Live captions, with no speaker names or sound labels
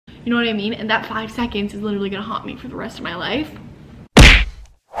You know what I mean? And that 5 seconds is literally gonna haunt me for the rest of my life.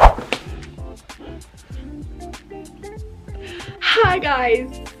 Hi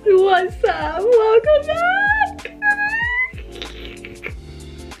guys, what's up? Welcome back.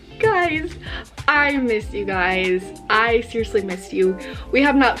 Guys, I missed you guys. I seriously missed you. We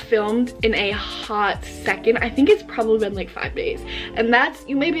have not filmed in a hot second. I think it's probably been like 5 days. And that's,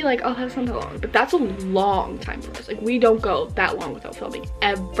 you may be like, oh, that's not that long, but that's a long time for us. Like, we don't go that long without filming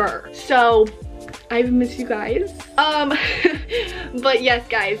ever. So I've missed you guys. But yes,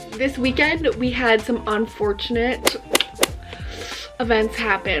 guys, this weekend we had some unfortunate events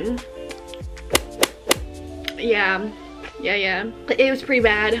happen. Yeah, it was pretty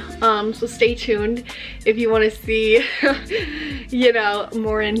bad. So stay tuned if you want to see you know,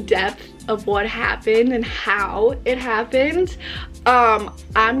 more in depth of what happened and how it happened. I'm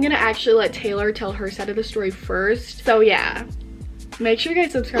gonna actually let Taylor tell her side of the story first. So yeah, make sure you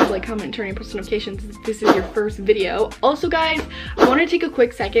guys subscribe, like, comment, turn on post notifications if this is your first video. Also guys, I want to take a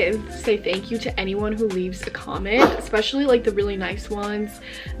quick second and say thank you to anyone who leaves a comment, especially like the really nice ones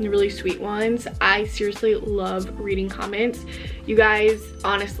and the really sweet ones. I seriously love reading comments. You guys,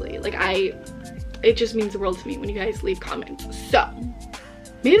 honestly, like, it just means the world to me when you guys leave comments. So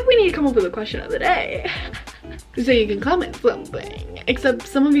maybe we need to come up with a question of the day so you can comment something. Except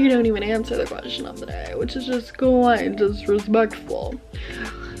some of you don't even answer the question of the day, which is just quite disrespectful.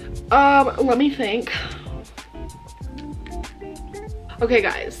 Let me think. Okay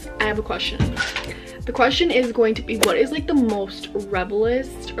guys, I have a question. The question is going to be, what is like the most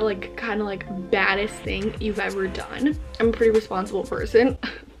rebellious or like kind of like baddest thing you've ever done? I'm a pretty responsible person.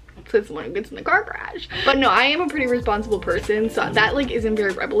 Says someone who gets in the car crash. But no, I am a pretty responsible person, so that like isn't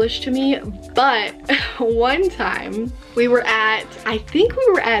very rebellious to me. But one time we were at, I think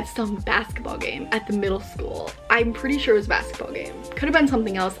we were at some basketball game at the middle school. I'm pretty sure it was a basketball game. Could have been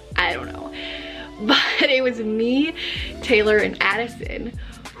something else, I don't know. But it was me, Taylor, and Addison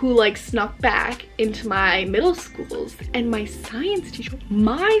who like snuck back into my middle schools, and my science teacher,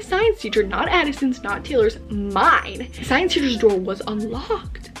 not Addison's, not Taylor's, mine, science teacher's door was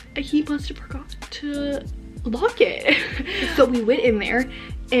unlocked. He must have forgot to lock it. So we went in there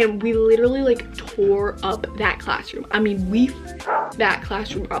and we literally like tore up that classroom. I mean, we f***ed that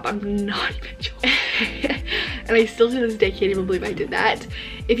classroom up. I'm not even joking. And I still to this day can't even believe I did that.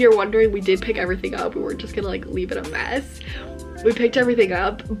 If you're wondering, we did pick everything up. We weren't just gonna like leave it a mess. We picked everything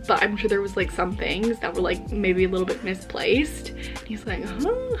up, but I'm sure there was like some things that were like maybe a little bit misplaced. And he's like,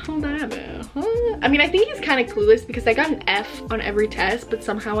 huh? How'd that happen? Huh? I mean, I think he's kind of clueless because I got an F on every test, but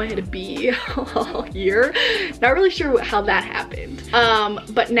somehow I had a B all year. Not really sure how that happened.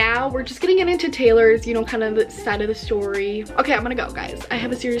 But now we're just gonna get into Taylor's, you know, kind of the side of the story. Okay, I'm gonna go, guys. I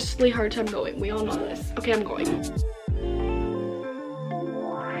have a seriously hard time going. We all know this. Okay, I'm going.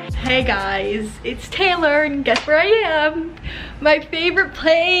 Hey guys, it's Taylor, and guess where I am? My favorite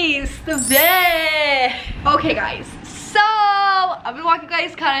place, the vet. Okay guys, so I've been walking you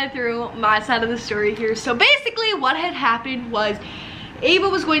guys kind of through my side of the story here. So basically what had happened was Ava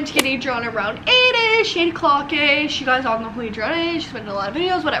was going to get Adriana around 8-ish, 8 o'clock-ish. You guys all know who Adriana is. She's been in a lot of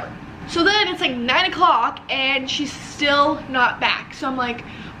videos, whatever. So then it's like 9 o'clock and she's still not back. So I'm like,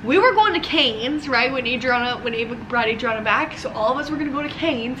 we were going to Cane's, right, when Ava brought Adriana back. So all of us were gonna go to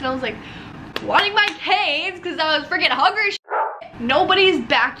Cane's, and I was like, wanting my Cane's because I was freaking hungry as shit. Nobody's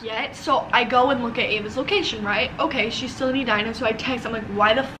back yet, so I go and look at Ava's location, right? Okay, she's still in Edina, so I text, I'm like,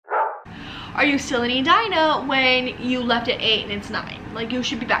 why the f are you still in Edina when you left at 8 and it's 9? Like, you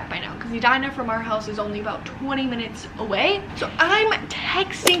should be back by now, because Edina from our house is only about 20 minutes away. So I'm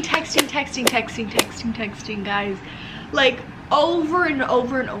texting, guys. Like, over and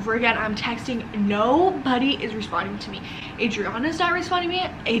over and over again, I'm texting. Nobody is responding to me. Adriana's not responding to me.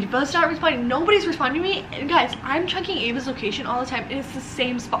 Ava's not responding. Nobody's responding to me. And guys, I'm checking Ava's location all the time, and it's the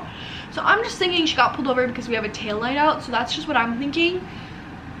same spot. So I'm just thinking she got pulled over because we have a tail light out. So that's just what I'm thinking.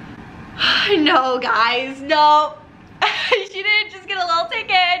 No, guys, no. She didn't just get a little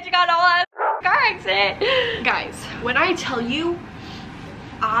ticket. She got a lot of car accident. Guys, when I tell you,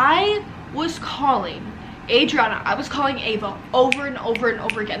 I was calling Adriana, I was calling Ava over and over and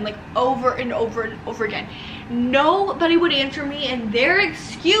over again, like over and over and over again. Nobody would answer me, and their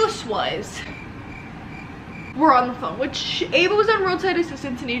excuse was, we're on the phone, which Ava was on roadside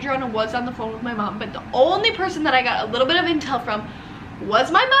assistance and Adriana was on the phone with my mom, but the only person that I got a little bit of intel from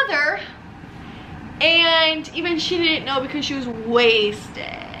was my mother, and even she didn't know because she was wasted.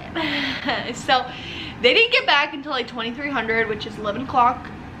 So they didn't get back until like 2300, which is 11 o'clock.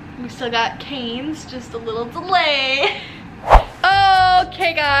 We still got Cane's, just a little delay.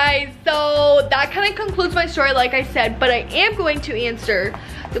 Okay guys, so that kind of concludes my story, like I said, but I am going to answer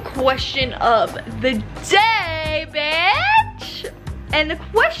the question of the day, bitch. And the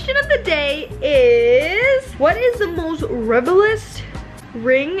question of the day is, what is the most rebellious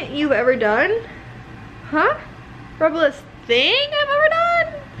ring you've ever done? Huh? Rebellious thing I've ever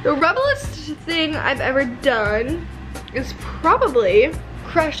done? The rebellious thing I've ever done is probably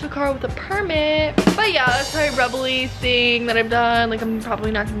crash the car with a permit. But yeah, that's probably a rebelly thing that I've done. Like, I'm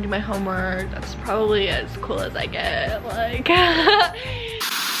probably not gonna do my homework. That's probably as cool as I get. Like,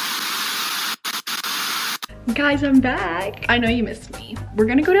 guys, I'm back. I know you missed me. We're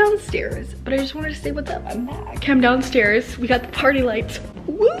gonna go downstairs, but I just wanted to say what's up. I'm back. I'm downstairs. We got the party lights.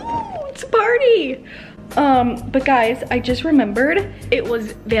 Woo! It's a party. But guys, I just remembered it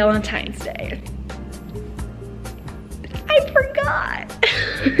was Valentine's Day. I forgot.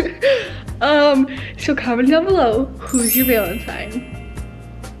 So comment down below, who's your Valentine?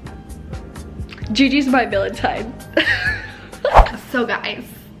 Gigi's my Valentine. So guys,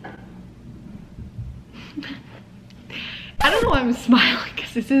 I don't know why I'm smiling,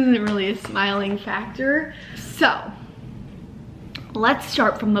 because this isn't really a smiling factor. So let's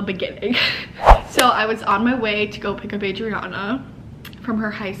start from the beginning. So I was on my way to go pick up Adriana from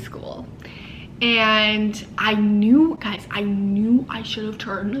her high school. And I knew, guys, I knew I should have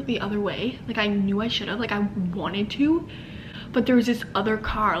turned the other way. Like, I knew I should have, like, I wanted to. But there was this other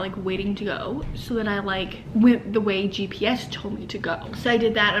car, like, waiting to go. So then I, like, went the way GPS told me to go. So I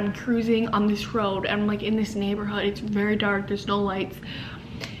did that. I'm cruising on this road. I'm, like, in this neighborhood. It's very dark. There's no lights.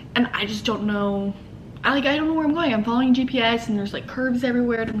 And I just don't know. I don't know where I'm going. I'm following GPS, and there's, like, curves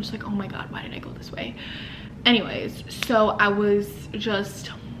everywhere. And I'm just like, oh, my God, why did I go this way? Anyways, so I was just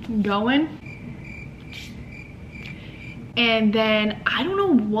going. And then I don't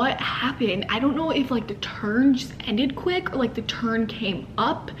know what happened. I don't know if like the turn just ended quick, or like the turn came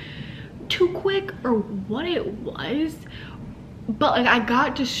up too quick, or what it was. But like, I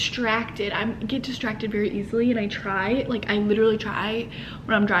got distracted. I get distracted very easily, and I literally try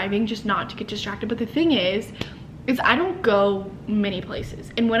when I'm driving just not to get distracted. But the thing is I don't go many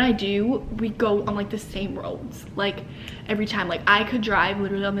places, and when I do, we go on like the same roads like every time. Like, I could drive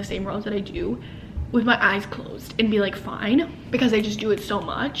literally on the same roads that I do with my eyes closed and be like fine, because I just do it so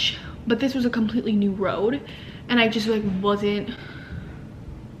much. But this was a completely new road, and I just like wasn't,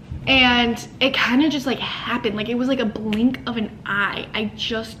 and it kind of just like happened. Like, it was like a blink of an eye. I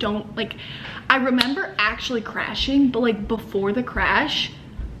just don't, like, I remember actually crashing, but like before the crash,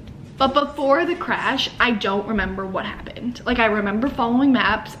 I don't remember what happened. Like, I remember following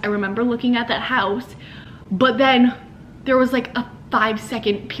maps, I remember looking at that house, but then there was like a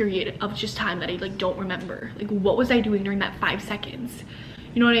 5-second period of just time that I like don't remember. Like, what was I doing during that 5 seconds?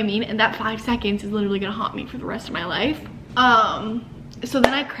 You know what I mean? And that 5 seconds is literally gonna haunt me for the rest of my life. So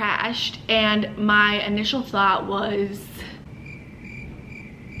then I crashed, and my initial thought was,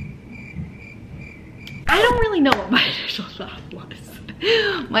 I don't really know what my initial thought was.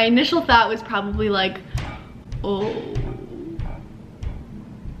 My initial thought was probably like, oh,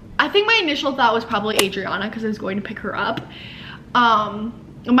 I think my initial thought was probably Adriana, because I was going to pick her up.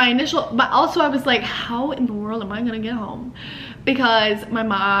 But also I was like, how in the world am I gonna get home? Because my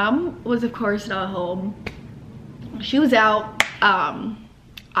mom was of course not home. She was out.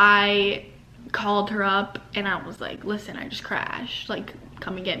 I called her up and I was like, listen, I just crashed, like,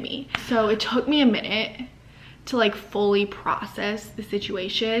 come and get me. So it took me a minute to like fully process the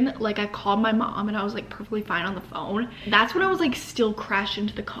situation. Like, I called my mom and I was like perfectly fine on the phone. That's when I was like still crashed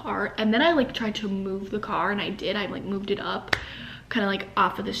into the car, and then I like tried to move the car, and I did. I like moved it up kind of like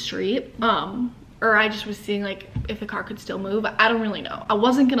off of the street, or I just was seeing like if the car could still move. I don't really know. I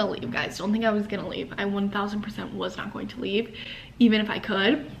wasn't gonna leave, guys. Don't think I was gonna leave. I 1000% was not going to leave, even if I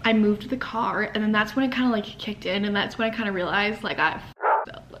could. I moved the car, and then that's when it kind of like kicked in, and that's when I kind of realized like I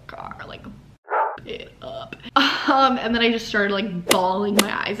f***ed up the car, like it up. And then I just started like bawling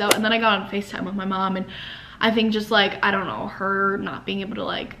my eyes out, and then I got on FaceTime with my mom, and I think just like, I don't know, her not being able to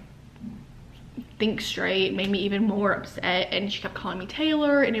like think straight made me even more upset, and she kept calling me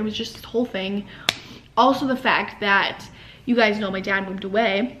Taylor, and it was just this whole thing. Also the fact that, you guys know, my dad moved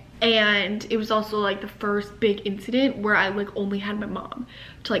away, and it was also like the first big incident where I like only had my mom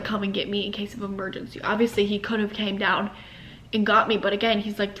to like come and get me in case of emergency. Obviously he could have came down and got me, but again,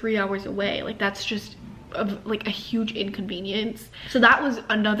 he's like 3 hours away. Like, that's just like a huge inconvenience. So that was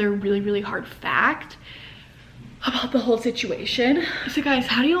another really hard fact about the whole situation. So guys,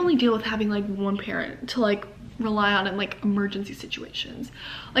 how do you only deal with having like one parent to like rely on in like emergency situations?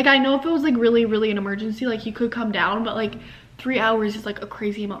 Like, I know if it was like really an emergency, like you could come down, but like 3 hours is like a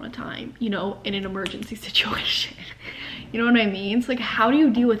crazy amount of time, you know, in an emergency situation. You know what I mean? It's like, how do you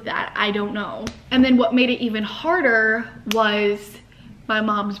deal with that? I don't know. And then what made it even harder was my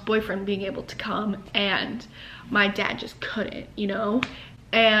mom's boyfriend being able to come, and my dad just couldn't, you know?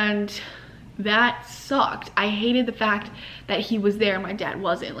 And that sucked. I hated the fact that he was there and my dad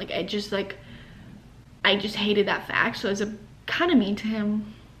wasn't. Like, I just hated that fact. So I was kind of mean to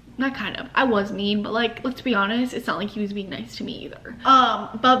him. Not kind of, I was mean, but like, let's be honest, it's not like he was being nice to me either.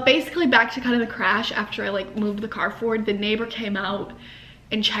 But basically back to kind of the crash, after I like moved the car forward, the neighbor came out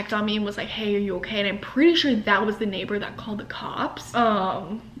and checked on me and was like, hey, are you okay? And I'm pretty sure that was the neighbor that called the cops,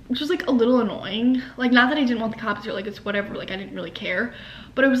 which was like a little annoying. Like, not that I didn't want the cops or like, it's whatever, like I didn't really care,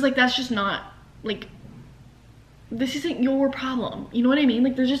 but it was like, that's just not, like, this isn't your problem, you know what I mean?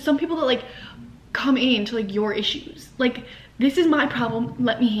 Like, there's just some people that like come into like your issues. Like, this is my problem,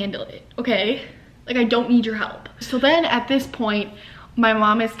 let me handle it, okay? Like, I don't need your help. So then at this point, my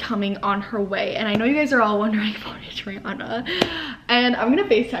mom is coming on her way, and I know you guys are all wondering about Adriana, and I'm gonna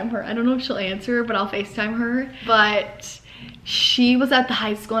FaceTime her. I don't know if she'll answer, but I'll FaceTime her. But she was at the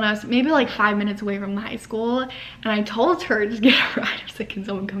high school, and I was maybe like 5 minutes away from the high school, and I told her to get a ride. I was like, can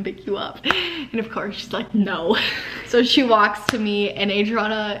someone come pick you up? And of course she's like, no. So she walks to me, and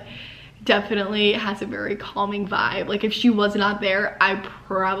Adriana definitely has a very calming vibe. Like, if she was not there, I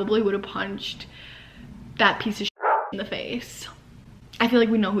probably would have punched that piece of shit in the face. I feel like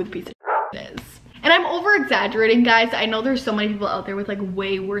we know who the piece of shit is. And I'm over exaggerating, guys. I know there's so many people out there with like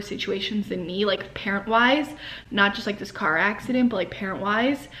way worse situations than me, like parent wise, not just like this car accident, but like parent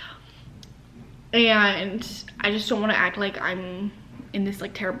wise. And I just don't want to act like I'm in this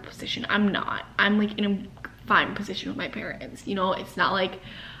like terrible position. I'm not. I'm like in a fine position with my parents, you know? It's not like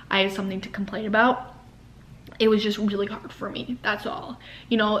I have something to complain about. It was just really hard for me, that's all.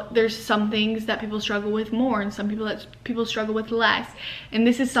 You know, there's some things that people struggle with more, and some people struggle with less. And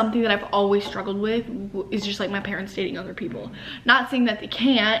this is something that I've always struggled with, is just like my parents dating other people. Not saying that they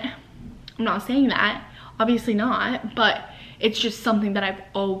can't, I'm not saying that, obviously not, but it's just something that I've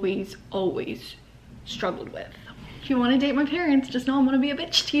always struggled with. If you want to date my parents, just know I'm gonna be a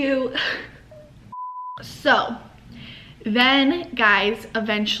bitch to you. So then, guys,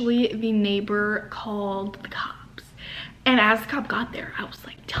 eventually the neighbor called the cops. And as the cop got there, I was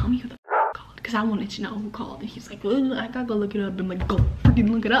like, tell me who the f called, because I wanted to know who called. And he's like, well, I gotta go look it up. I'm like, go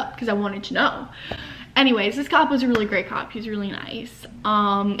freaking look it up, because I wanted to know. Anyways, this cop was a really great cop. He was really nice.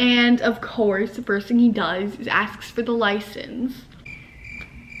 And of course, the first thing he does is asks for the license.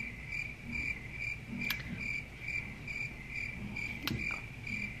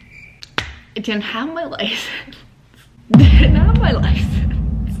 I didn't have my license. Didn't have my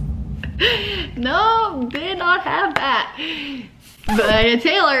license. No, did not have that. But I had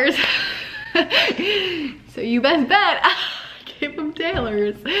Taylor's. So you best bet I gave him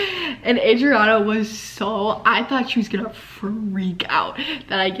Taylor's. And Adriana was so, I thought she was gonna freak out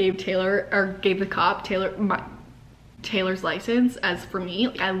that I gave Taylor, or gave the cop Taylor's license as for me.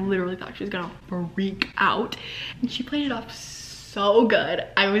 Like, I literally thought she was gonna freak out. And she played it off so good.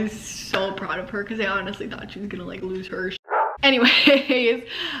 I was so proud of her, because I honestly thought she was gonna like lose her shit. Anyways,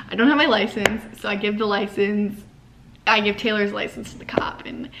 I don't have my license, so I give Taylor's license to the cop,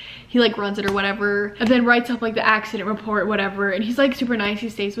 and he like runs it or whatever, and then writes up like the accident report, whatever. And he's like super nice. He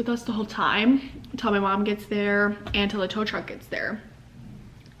stays with us the whole time until my mom gets there and till the tow truck gets there.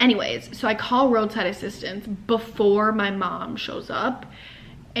 Anyways, so I call roadside assistance before my mom shows up,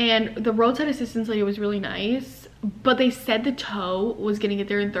 and the roadside assistance lady was really nice. But they said the tow was gonna get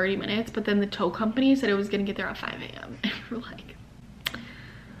there in 30 minutes, but then the tow company said it was gonna get there at 5 a.m. And we were like,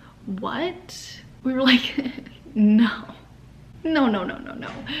 what? We were like, no.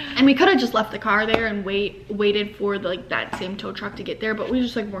 And we could have just left the car there and waited for like that same tow truck to get there, but we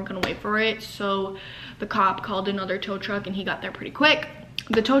just like weren't gonna wait for it. So the cop called another tow truck, and he got there pretty quick.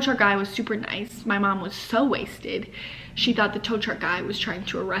 The tow truck guy was super nice. My mom was so wasted. She thought the tow truck guy was trying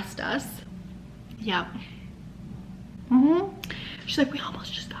to arrest us. Yep. She's like, we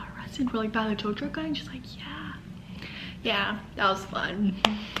almost just got arrested. We're like, by the tow truck guy? And she's like, yeah, that was fun.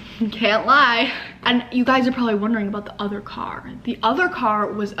 Can't lie. And you guys are probably wondering about the other car. The other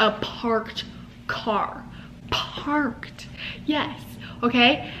car was a parked car. Parked. Yes.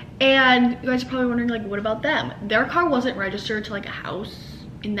 Okay. And you guys are probably wondering, like, what about them? Their car wasn't registered to like a house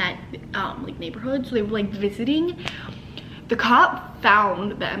in that like neighborhood, so they were like visiting. The cop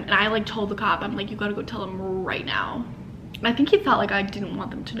found them, and I like told the cop, I'm like, you gotta go tell them right now. And I think he thought like I didn't want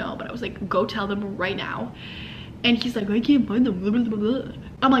them to know, but I was like, go tell them right now. And he's like, I can't find them, blah, blah, blah, blah.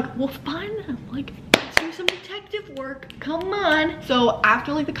 I'm like, well, find them. Like, let's do some detective work, come on. So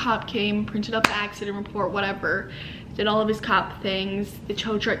after like the cop came, printed up the accident report, whatever, did all of his cop things, the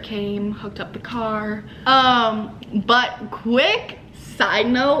tow truck came, hooked up the car. But quick side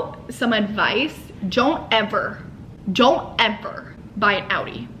note, some advice: don't ever buy an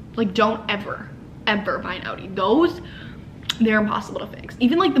Audi. Like, don't ever buy an Audi. Those, they're impossible to fix.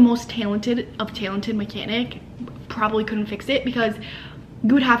 Even like the most talented mechanic probably couldn't fix it, because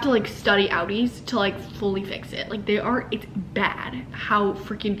you would have to like study Audis to like fully fix it. Like, it's bad how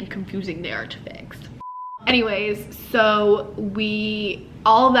freaking confusing they are to fix. Anyways, so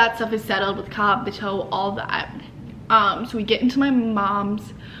all of that stuff is settled with cop, the tow, all that. So we get into my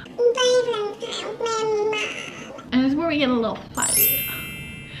mom's, and this is where we get a little fight.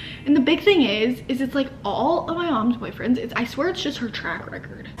 And the big thing is it's like all of my mom's boyfriends, I swear it's just her track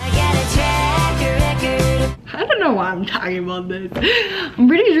record. I got a track record. I don't know why I'm talking about this. I'm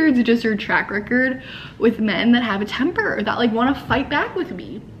pretty sure it's just her track record with men that have a temper, that like want to fight back with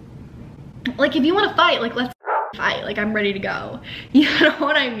me. Like, if you want to fight, like, let's fight. Like, I'm ready to go. You know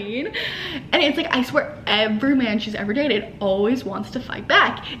what I mean? And it's like, I swear every man she's ever dated always wants to fight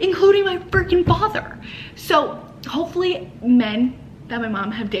back, including my freaking father. So hopefully men that my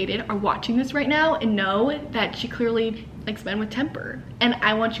mom have dated are watching this right now and know that she clearly likes men with temper. And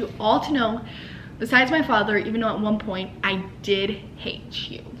I want you all to know, besides my father, even though at one point I did hate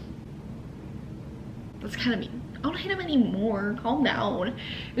you. That's kind of mean. I don't hate him anymore. Calm down. It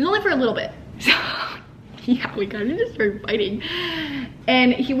was only for a little bit. So yeah, we kind of just started fighting.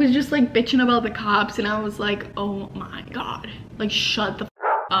 And he was just like bitching about the cops, and I was like, oh my God. Like, shut the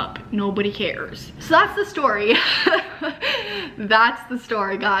up. Nobody cares. So that's the story. That's the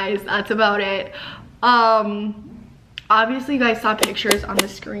story, guys. That's about it. Obviously you guys saw pictures on the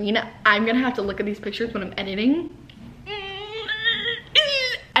screen. I'm gonna have to look at these pictures when I'm editing.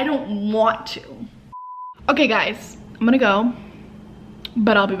 I don't want to. Okay guys, I'm gonna go,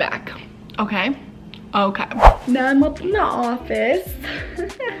 but I'll be back. Okay? Okay. Now I'm up in the office.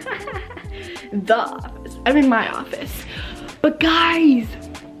 The office. I'm in my office. But guys,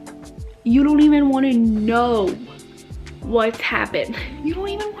 you don't even want to know what's happened. You don't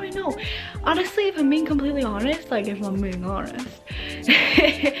even want to know. Honestly, if I'm being completely honest, like if I'm being honest,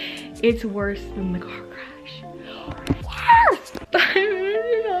 it's worse than the car crash. Worse! I'm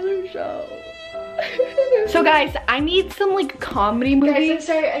in another show. So guys, I need some like comedy movies. Guys, I'm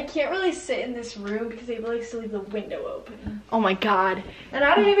sorry, I can't really sit in this room because they likes to leave the window open. Oh my God. And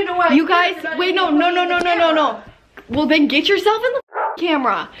I don't even know why. You guys, wait, no. Well, then get yourself in the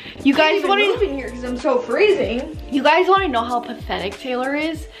camera. You guys want to move in here because I'm so freezing. You guys want to know how pathetic Taylor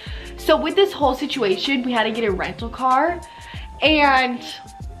is? So with this whole situation, we had to get a rental car, and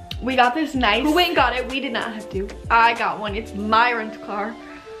we got this nice. Who went and got it? We did not have to. I got one. It's my rental car.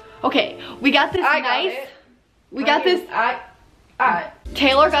 Okay, we got this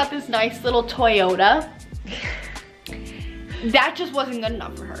Taylor got this nice little Toyota. That just wasn't good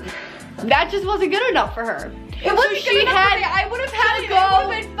enough for her. That just wasn't good enough for her. It wasn't good enough for me. I would have had it. It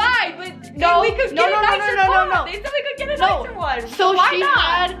would have been fine, but no, we could get a nicer car. They said we could get a nicer one.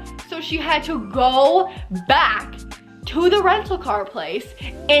 So she had to go back to the rental car place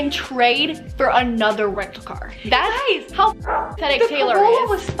and trade for another rental car. That's how pathetic Taylor is. The Corolla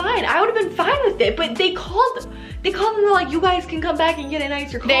was fine. I would have been fine with it, but they called and they're like, you guys can come back and get a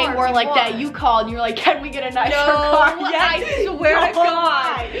nicer car. They weren't like that. You called and you're like, can we get a nicer car? Yes, I swear to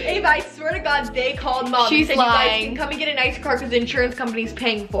God. Abe, I swear to God, they called mom. She's and said, lying. You guys can come and get a nicer car because the insurance company's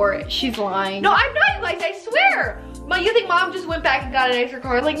paying for it. She's lying. No, I'm not, you guys. I swear. You think mom just went back and got a nicer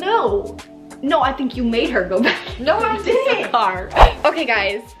car? Like, no. No, I think you made her go back. No, I didn't. Car. Okay,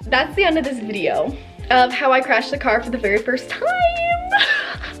 guys, that's the end of this video of how I crashed the car for the very first time.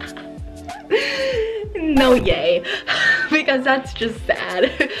 No yay, because that's just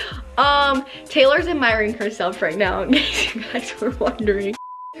sad. Taylor's admiring herself right now, in case you guys were wondering.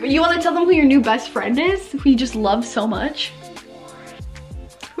 But you want to tell them who your new best friend is, who you just love so much?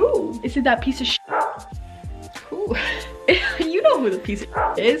 Who? Is it that piece of shit? Who? You know who the piece of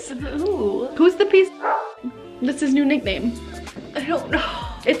shit is. Who? Who's the piece of shit? That's his new nickname. I don't know.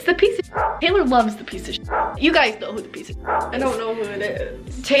 It's the piece of shit. Taylor loves the piece of shit. You guys know who the piece of shit is. I don't know who it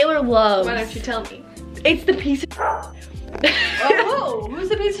is. Taylor loves. Why don't you tell me? It's the piece of shit. Oh, who's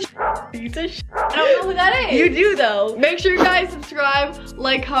the piece of shit? Piece of shit. I don't know who that is. You do though. Make sure you guys subscribe,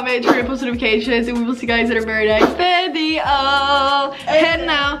 like, comment, turn on post notifications, and we will see you guys in our very next video. And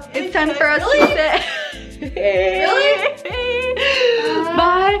now it's time for us to say. Really?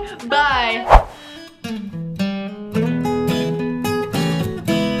 Bye. Bye.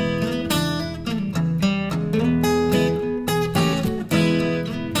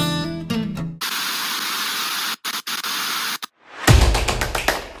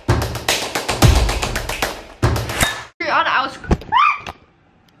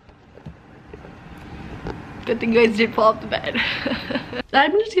 Good thing you guys didn't fall off the bed.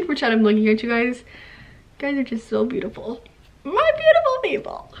 I'm just gonna pretend I'm looking at you guys. You guys are just so beautiful. My beautiful.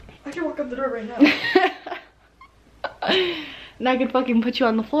 table. I can walk up the door right now. And I could fucking put you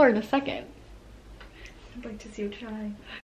on the floor in a second. I'd like to see you try.